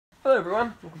Hello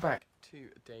everyone, welcome back to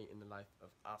a day in the life of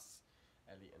us,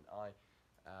 Ellie and I.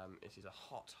 It is a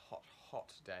hot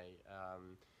day,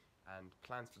 and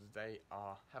plans for today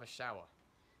are have a shower.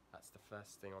 That's the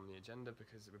first thing on the agenda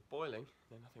because we're boiling.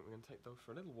 Then I think we're going to take those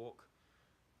for a little walk.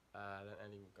 Then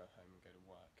Ellie will go home and go to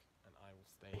work, and I will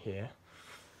stay here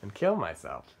and kill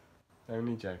myself.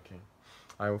 Only joking.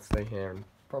 I will stay here and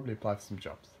probably apply for some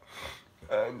jobs.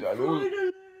 And I'm all...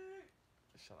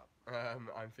 Shut up.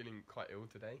 I'm feeling quite ill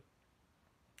today.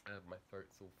 My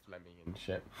throat's all phlegmy and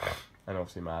shit, and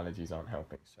obviously my allergies aren't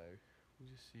helping. So we'll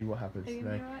just see what happens today.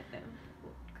 Are you alright then?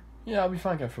 Yeah, I'll be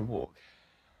fine going for a walk.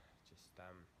 Just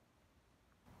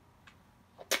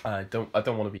I don't want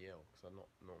to be ill because I'm not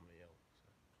normally ill.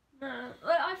 So. No,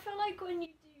 like, I feel like when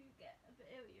you do get a bit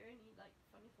ill, you're only like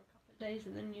funny for a couple of days,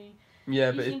 and then you.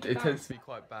 Yeah, but it tends to be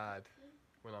quite bad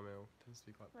when I'm ill. It tends to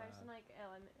be quite bad. Whereas when I get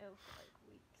ill, I'm ill for like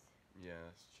weeks. Yeah,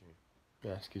 that's true.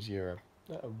 Yes, because you're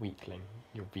a weakling.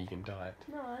 Your vegan diet.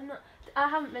 No, I'm not. I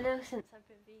haven't been ill since I've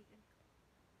been vegan.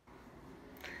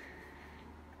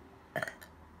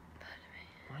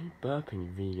 Why are you burping,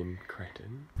 you vegan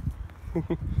cretin? Come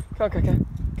on, Cracker.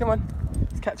 Come on.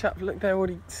 Let's catch up. Look, they're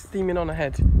already steaming on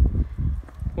ahead.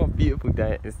 What a beautiful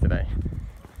day it is today.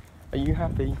 Are you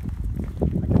happy?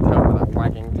 I can tell by that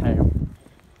wagging tail.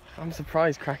 I'm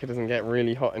surprised Cracker doesn't get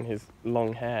really hot in his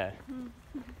long hair.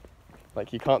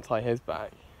 Like, you can't tie his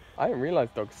back. I didn't realise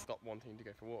dogs stop wanting to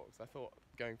go for walks. I thought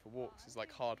going for walks is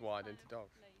like hardwired into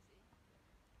dogs.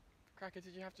 Cracker,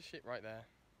 did you have to shit right there?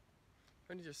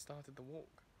 You've only just started the walk.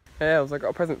 Hey Els, I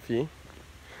got a present for you.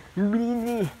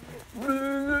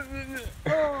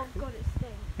 Oh god, it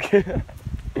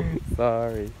stinks.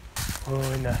 Sorry.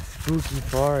 Oh, in a spooky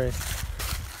forest.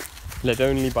 Led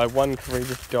only by one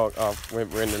courageous dog. Oh, we're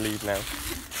in the lead now.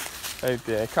 Oh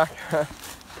dear, Cracker.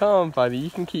 Come on, buddy,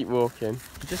 you can keep walking.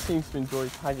 He just seems to enjoy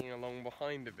tagging along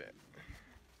behind a bit.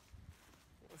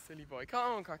 What a silly boy.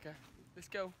 Come on, Cracker. Let's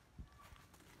go.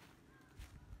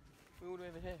 We're all the way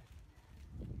over here.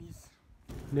 He's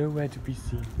nowhere to be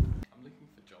seen. I'm looking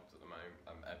for jobs at the moment.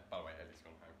 By the way, Ellie's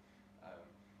gone home.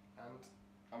 And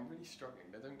I'm really struggling.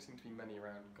 There don't seem to be many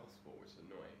around Gosport, which is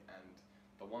annoying. And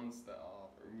the ones that are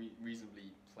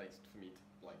reasonably placed for me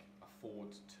to like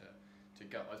afford to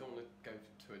go. I don't want to go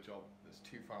to a job that's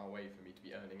too far away for me to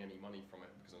be earning any money from it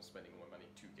because I'm spending all my money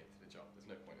to get to the job. There's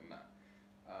no point in that.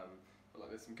 But like,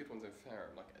 there's some good ones in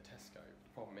Fareham, like at Tesco.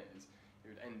 The problem is,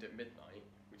 it would end at midnight,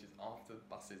 which is after the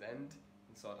buses end,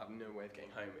 and so I'd have no way of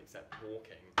getting home except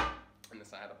walking,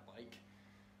 unless I had a bike.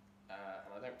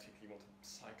 And I don't particularly want to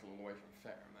cycle all the way from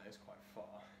Fareham. That is quite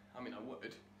far. I mean, I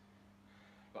would,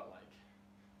 but like,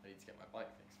 I need to get my bike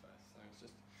fixed first. So it's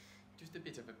just a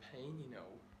bit of a pain, you know.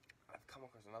 I've come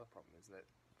across another problem is that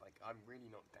like I'm really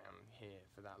not down here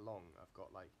for that long. I've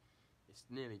got like, it's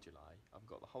nearly July. I've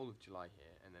got the whole of July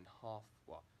here, and then not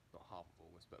half of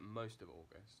August, but most of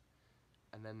August,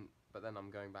 and then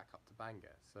I'm going back up to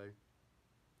Bangor. So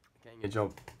getting a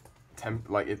job,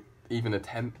 even a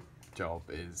temp job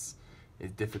is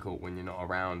difficult when you're not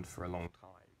around for a long time.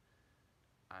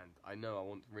 And I know I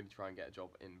want to really try and get a job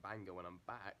in Bangor when I'm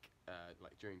back,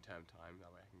 like during term time.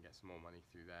 That way I can get some more money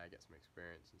through there, get some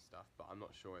experience and stuff. But I'm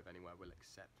not sure if anywhere will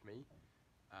accept me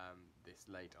this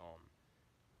late on,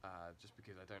 just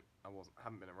because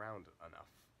haven't been around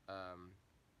enough.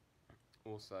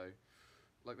 Also,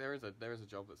 like there is a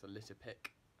job that's a litter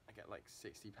pick. I get like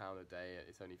 £60 a day.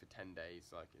 It's only for 10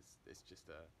 days. Like it's just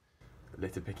a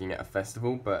litter picking at a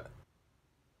festival, but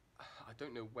I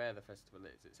don't know where the festival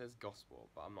is. It says Gosport,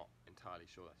 but I'm not entirely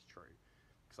sure that's true,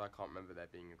 because I can't remember there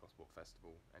being a Gosport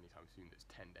festival anytime soon that's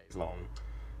 10 days long.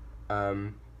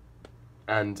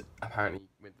 And apparently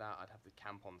with that I'd have to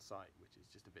camp on site, which is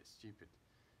just a bit stupid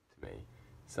to me.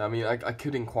 So I mean, I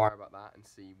could inquire about that and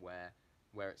see where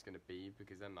it's going to be,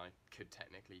 because then I could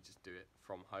technically just do it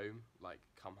from home, like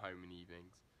come home in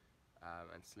evenings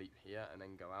and sleep here, and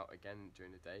then go out again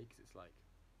during the day, because it's like,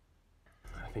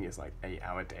 I think it's like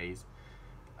 8-hour days.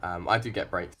 I do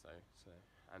get breaks though,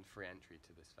 and free entry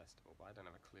to this festival, but I don't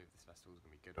have a clue if this festival is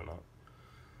going to be good or not.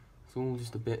 It's all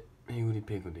just a bit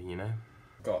higgledy-piggledy, you know?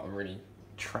 Got a really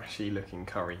trashy looking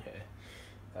curry here.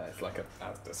 It's like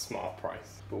at the smart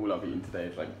price, but all I've eaten today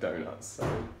is like donuts, so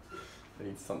I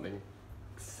need something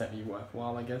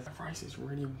semi-worthwhile, I guess. The rice is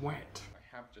really wet.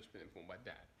 I have just been informed by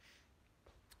Dad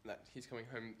that he's coming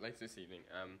home later this evening,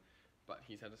 but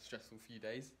he's had a stressful few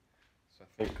days. So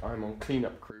I think I'm on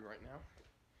clean-up crew right now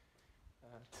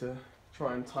to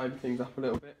try and tidy things up a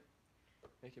little bit,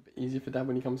 make it a bit easier for Dad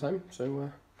when he comes home. So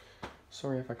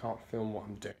sorry if I can't film what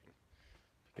I'm doing,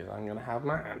 because I'm going to have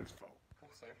my hands full.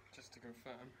 Also, just to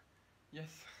confirm, yes,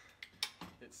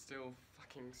 it's still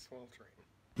fucking sweltering.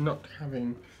 not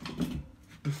having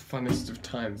the funnest of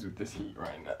times with this heat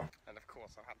right now. And of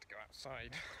course I had to go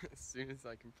outside as soon as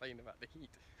I complained about the heat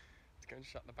to go and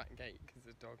shut the back gate because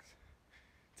the dogs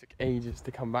took ages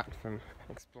to come back from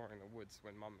exploring the woods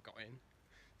when Mum got in.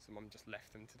 So Mum just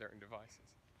left them to their own devices.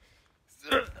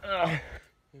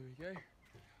 Here we go.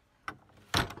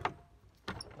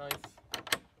 Nice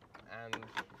and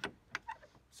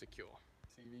secure.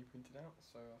 CV printed out,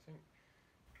 so I think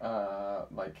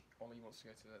like Ollie wants to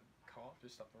go to the co-op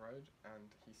just up the road, and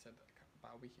he said that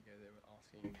about a week ago they were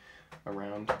asking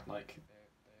around like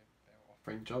they're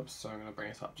offering jobs, so I'm going to bring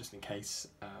it up just in case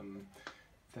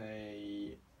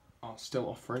they are still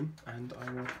offering, and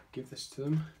I will give this to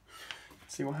them,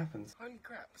 see what happens. Holy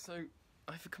crap, so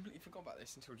I completely forgot about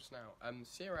this until just now.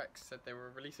 CRX said they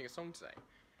were releasing a song today,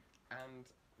 and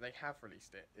they have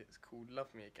released it. It's called Love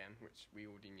Me Again, which we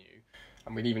already knew,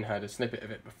 and we'd even heard a snippet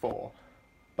of it before,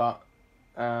 but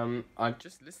I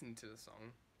just listened to the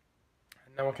song,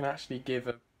 and now I can actually give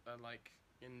a like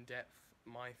in-depth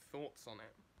my thoughts on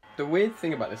it. The weird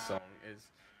thing about this song is,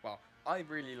 well, I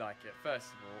really like it. First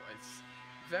of all, it's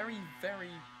very,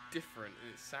 very different,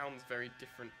 and it sounds very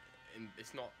different.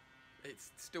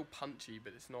 It's still punchy,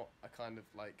 but it's not a kind of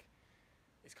like,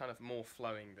 it's kind of more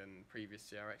flowing than previous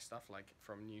CRX stuff, like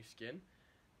from New Skin.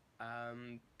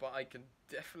 But I can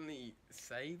definitely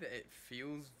say that it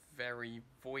feels very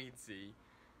Voidsy,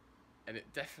 and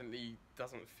it definitely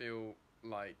doesn't feel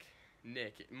like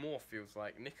Nick. It more feels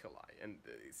like Nikolai, and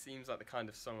it seems like the kind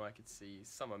of song I could see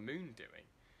Summer Moon doing,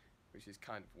 which is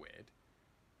kind of weird.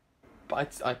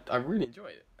 But I really enjoy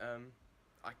it.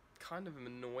 I kind of am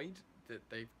annoyed that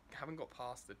they haven't got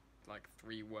past the like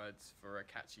 3 words for a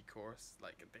catchy chorus.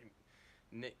 Like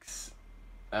Nick's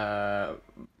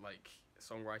like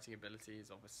songwriting ability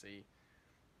is obviously,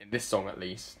 in this song at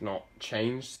least, not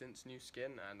changed since New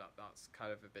Skin, and that's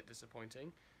kind of a bit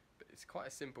disappointing. But it's quite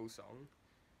a simple song,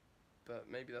 but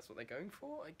maybe that's what they're going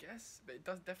for, I guess. But it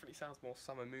definitely sounds more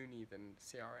Summer Moony than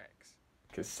CRX,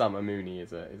 because Summer Moony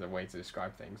is a way to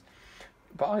describe things.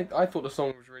 But I thought the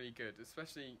song was really good,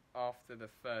 especially after the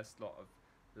first lot of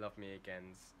Love Me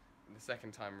Agains. And the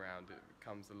second time round it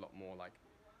becomes a lot more like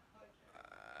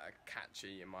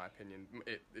catchy, in my opinion.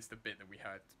 It's the bit that we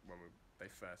heard when they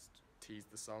first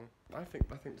teased the song. I think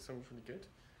the song was really good.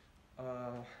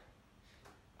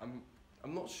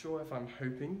 I'm not sure if I'm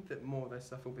hoping that more of their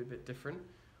stuff will be a bit different,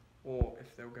 or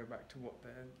if they'll go back to what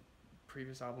their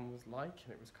previous album was like,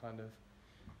 and it was kind of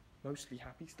mostly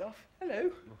happy stuff. Hello.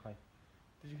 Oh, hi.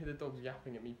 Did you hear the dogs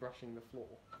yapping at me brushing the floor?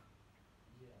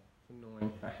 Yeah. It's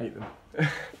annoying. I hate them.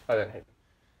 I don't hate them.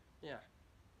 Yeah.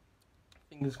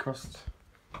 Fingers crossed.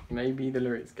 Maybe the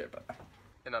lyrics get better.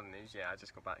 In other news, yeah, I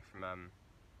just got back from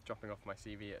dropping off my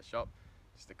CV at a shop,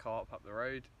 just a co-op up the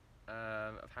road.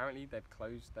 Apparently they've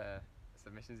closed their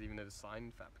submissions, even though the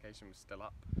sign for application was still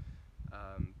up.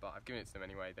 But I've given it to them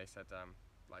anyway. They said,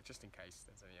 like, just in case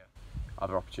there's any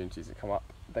other opportunities that come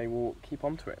up, they will keep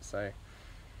on to it. So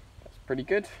that's pretty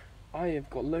good. I have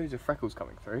got loads of freckles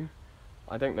coming through.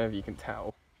 I don't know if you can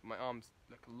tell. My arms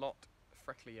look a lot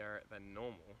frecklier than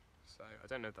normal, so I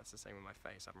don't know if that's the same with my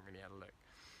face. I haven't really had a look.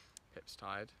 Pip's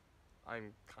tired.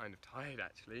 I'm kind of tired,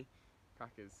 actually.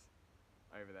 Cracker's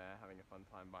over there having a fun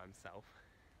time by himself.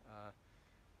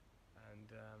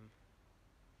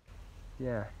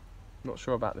 Yeah, not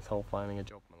sure about this whole finding a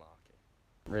job malarkey.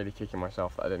 Really kicking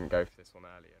myself that I didn't go for this one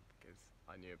earlier, because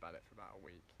I knew about it for about a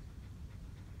week.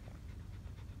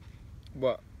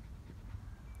 What?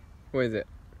 What is it?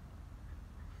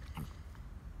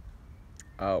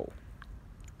 Oh.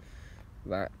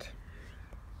 That.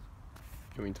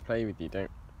 You mean to play with you, don't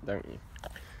you?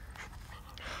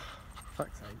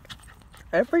 Fuck's sake.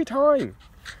 Every time!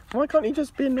 Why can't you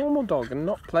just be a normal dog and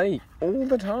not play all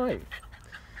the time?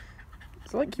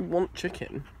 It's like you want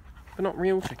chicken, but not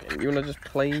real chicken. You want to just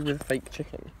play with fake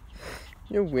chicken.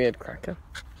 You're a weird cracker.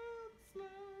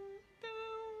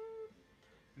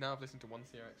 Now I've listened to one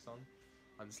CRX song,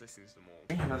 I'm just listening to them all.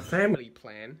 We have a family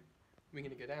plan. We're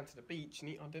going to go down to the beach and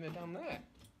eat our dinner down there.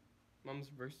 Mum's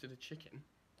roasted a chicken.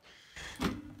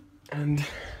 And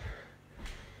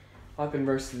I've been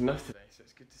roasted enough today, so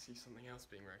it's good to see something else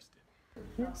being roasted.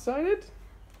 You excited?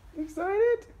 You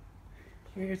excited?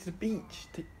 We're going to go to the beach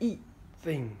to eat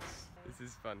things. This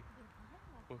is fun.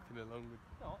 Walking along with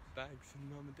bags and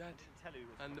Mum and Dad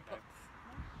and the pups.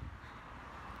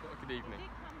 What a good evening.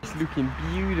 It's looking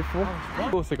beautiful.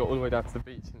 We've also got all the way down to the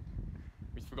beach and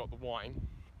we forgot the wine.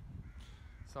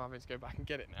 So I'm having to go back and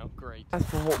get it now. Great. As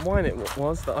for what wine it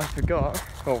was that I forgot,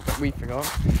 or that we forgot,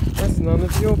 that's none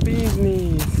of your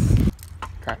business.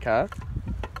 Cracker.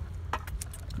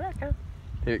 Cracker.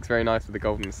 He looks very nice with the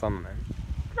golden sun though.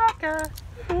 Cracker.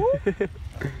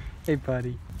 Hey,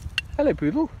 buddy. Hello,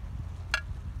 poodle.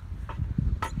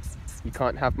 You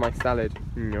can't have my salad.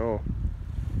 No.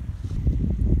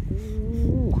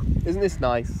 Ooh. Isn't this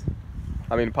nice?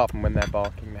 I mean, apart from when they're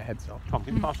barking their heads off. Tom,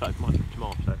 can you pass that? It's my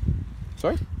tomato.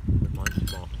 Sorry? Mine's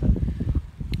tomato.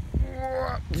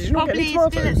 Did you not get any Probably still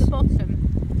at the tomatoes?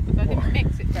 bottom, because I didn't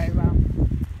mix it very well.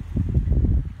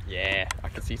 Yeah, I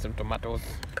can see some tomatoes.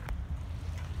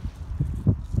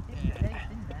 Yeah.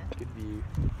 Good view.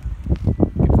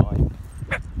 Good vibe.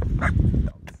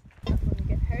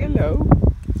 Hello.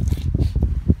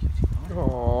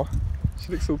 Aww.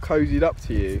 She looks all cozied up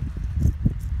to you.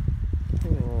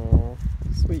 Aww.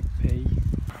 Sweet pea.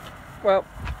 Well,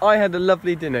 I had a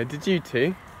lovely dinner. Did you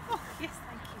two? Oh, yes,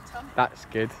 thank you, Tom. That's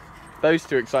good. Those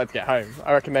two are excited to get home.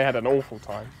 I reckon they had an awful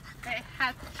time. They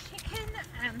had chicken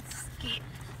and skin.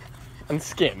 And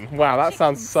skin. Wow, that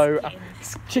sounds so...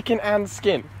 Skin. Chicken and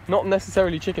skin. Not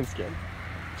necessarily chicken skin.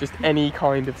 Just any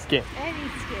kind of skin. Any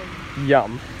skin.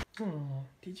 Yum. Oh,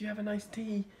 did you have a nice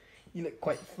tea? You look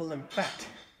quite full and fat.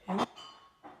 Yeah? And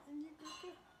you,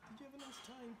 Cooper? Did you have a nice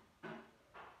time?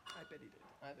 I bet he did.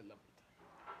 I had a lovely time.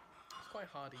 It's quite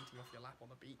hard eating off your lap on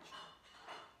the beach.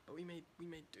 But we made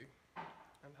do.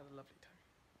 And had a lovely time.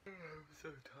 I'm so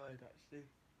tired actually.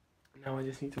 Now I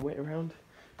just need to wait around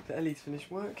for Ellie's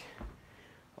finished work.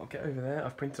 I'll get over there.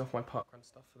 I've printed off my parkrun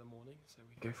stuff for the morning, so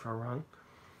we go for a run.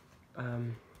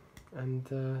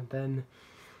 Then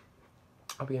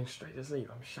I'll be going straight to sleep.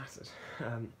 I'm shattered.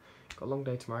 Got a long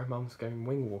day tomorrow. Mum's going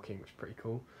wing walking, which is pretty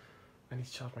cool. I need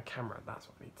to charge my camera. That's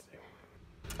what I need to do.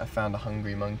 I found a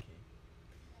hungry monkey.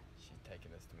 She's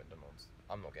taking us to McDonald's.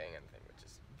 I'm not getting anything, which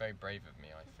is very brave of me,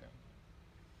 I feel.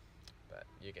 But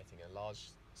you're getting a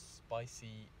large,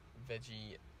 spicy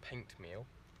veggie paint meal.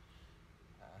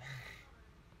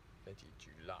 Veggie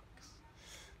deluxe,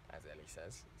 as Ellie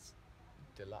says. It's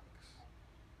deluxe.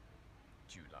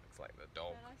 Dulux like the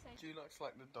dog. Dulux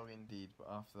like the dog indeed, but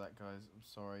after that, guys, I'm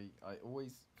sorry. I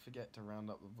always forget to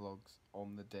round up the vlogs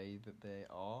on the day that they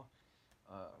are.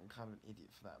 I'm kind of an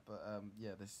idiot for that, but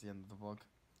yeah, this is the end of the vlog.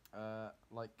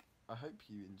 I hope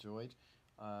you enjoyed.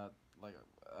 I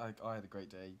had a great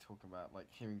day talking about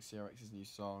hearing CRX's new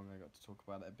song. I got to talk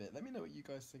about it a bit. Let me know what you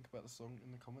guys think about the song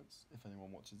in the comments, if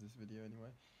anyone watches this video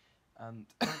anyway. And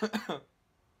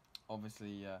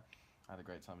obviously, I had a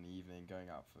great time in the evening going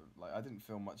out for I didn't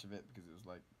film much of it because it was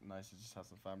nice to just have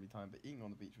some family time. But eating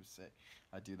on the beach was sick.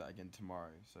 I do that again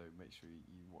tomorrow, so make sure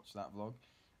you watch that vlog.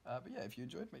 But yeah, if you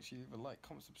enjoyed, make sure you leave a like,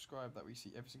 comment, subscribe. That way you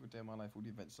see every single day of my life, all the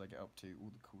events I get up to, all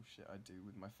the cool shit I do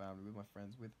with my family, with my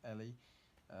friends, with Ellie.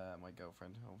 My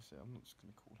girlfriend, obviously, I'm not just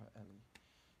going to call her Ellie.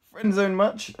 Friend zone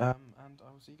much. And I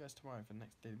will see you guys tomorrow for the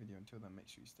next daily video. Until then, make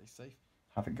sure you stay safe.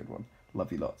 Have a good one.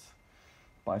 Love you lots.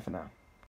 Bye for now.